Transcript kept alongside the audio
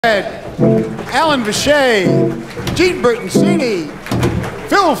Redd, Allan Vache, Gene Bertoncini,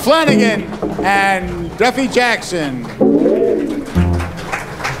 Phil Flanigan, and Duffy Jackson.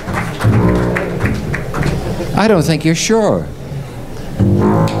 I don't think you're sure.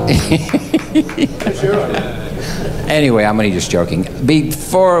 Anyway, I'm only just joking.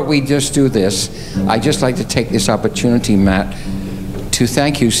 Before we just do this, I'd just like to take this opportunity, Matt, to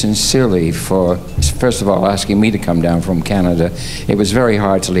thank you sincerely for, first of all, asking me to come down from Canada. It was very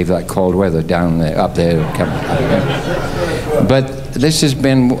hard to leave that cold weather down there, up there. But this has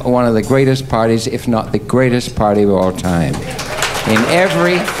been one of the greatest parties, if not the greatest party of all time.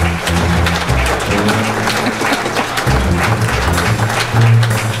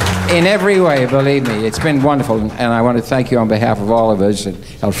 In every way, believe me, it's been wonderful, and I want to thank you on behalf of all of us, and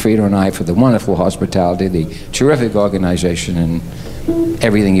Alfredo and I, for the wonderful hospitality, the terrific organization, and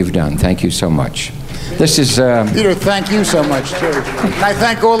everything you've done. Thank you so much. This is... Peter, thank you so much, too. And I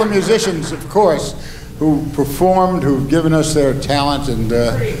thank all the musicians, of course, who performed, who've given us their talent, and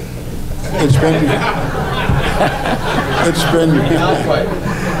it's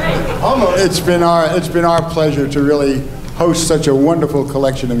been our pleasure to really host such a wonderful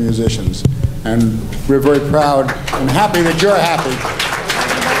collection of musicians, and we're very proud and happy that you're happy.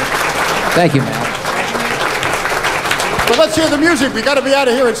 Thank you, Matt. But let's hear the music. We got to be out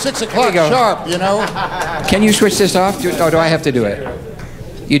of here at 6 o'clock sharp, you know. Can you switch this off? Or do I have to do it?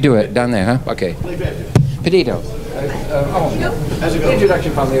 You do it down there, huh? Okay. Pedito. As an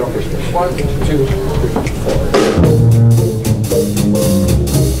introduction from the orchestra. 1, 2,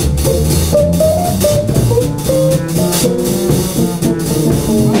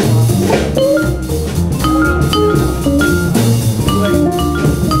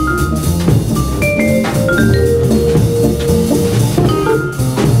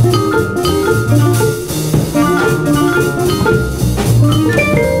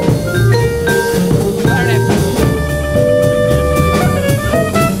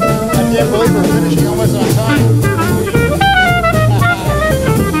 I can't believe we're finishing almost on time.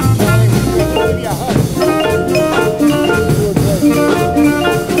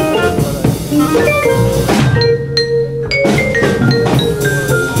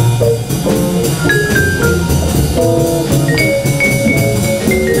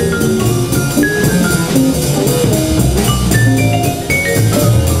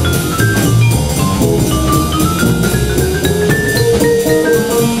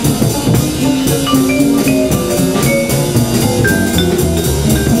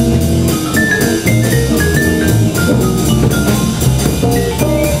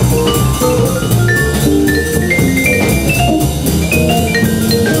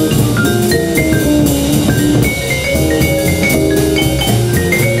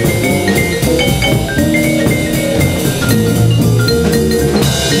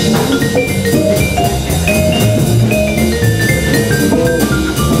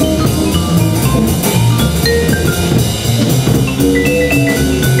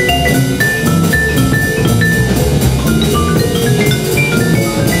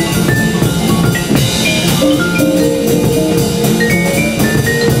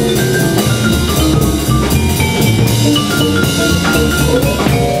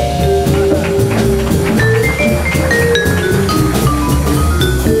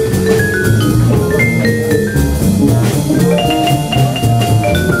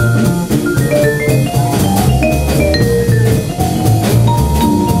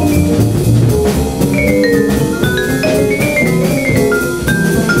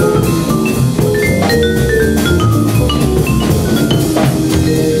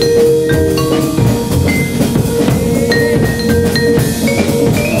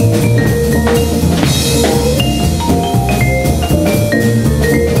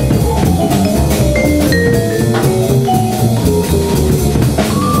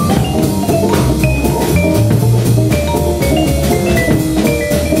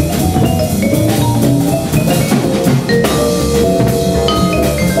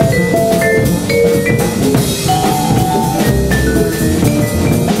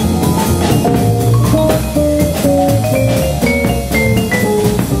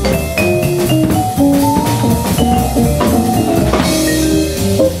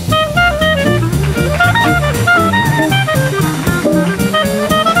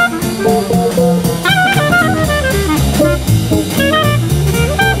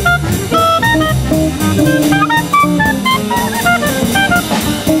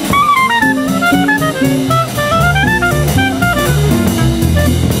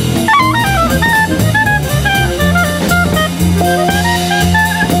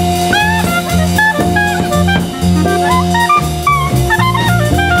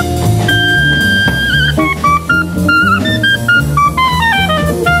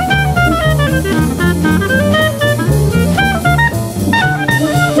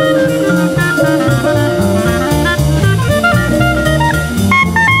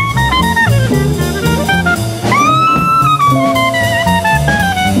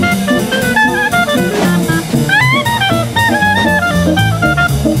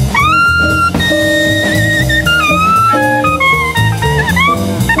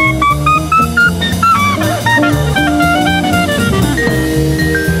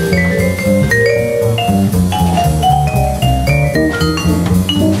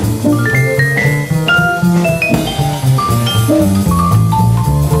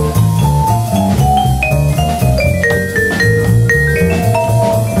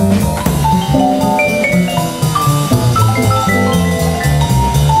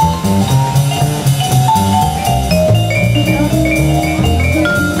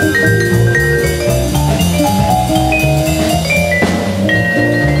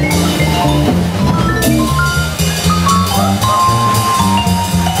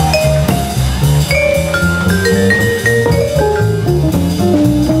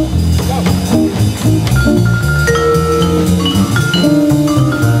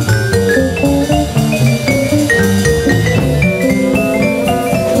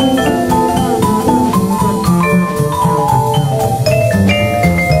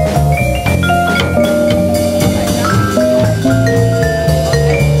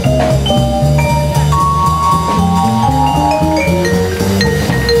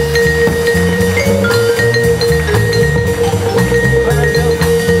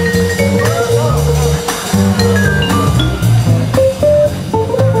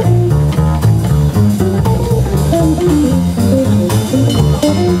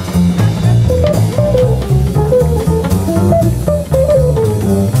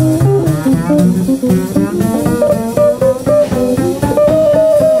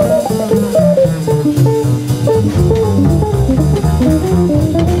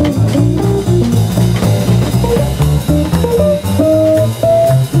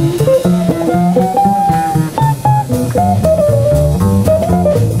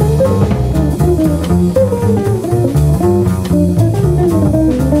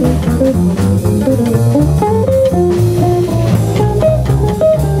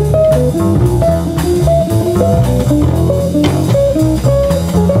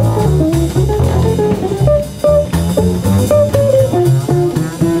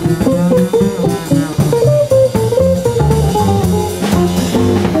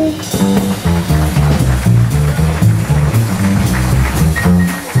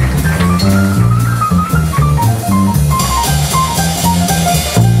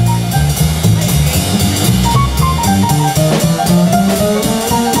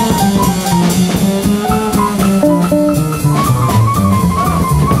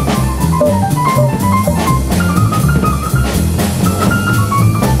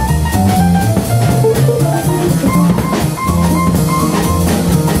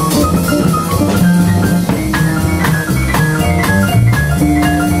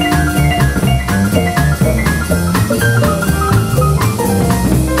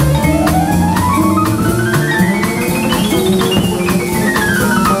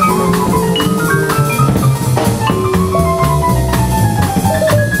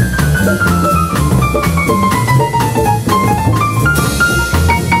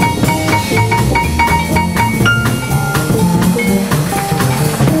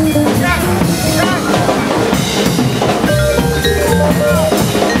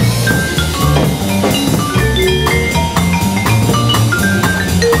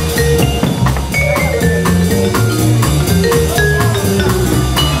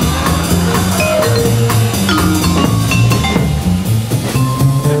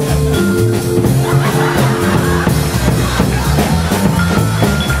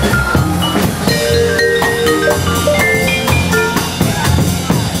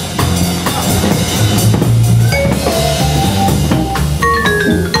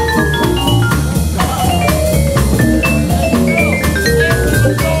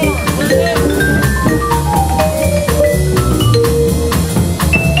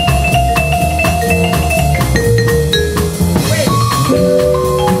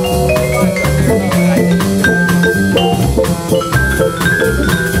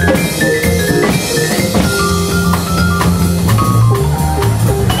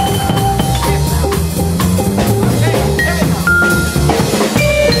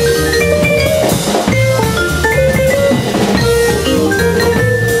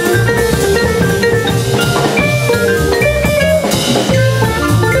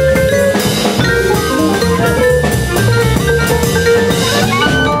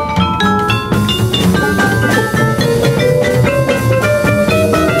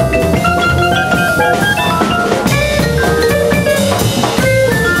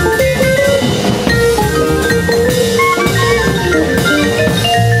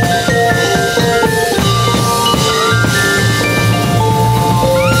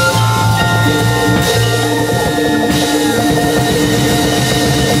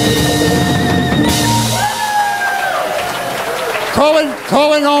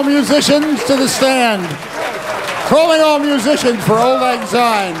 Calling all musicians to the stand. Calling all musicians for Auld Lang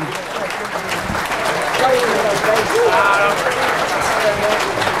Syne.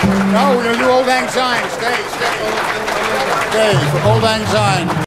 No, we're going to do Auld Lang Syne. Stay for Auld Lang Syne.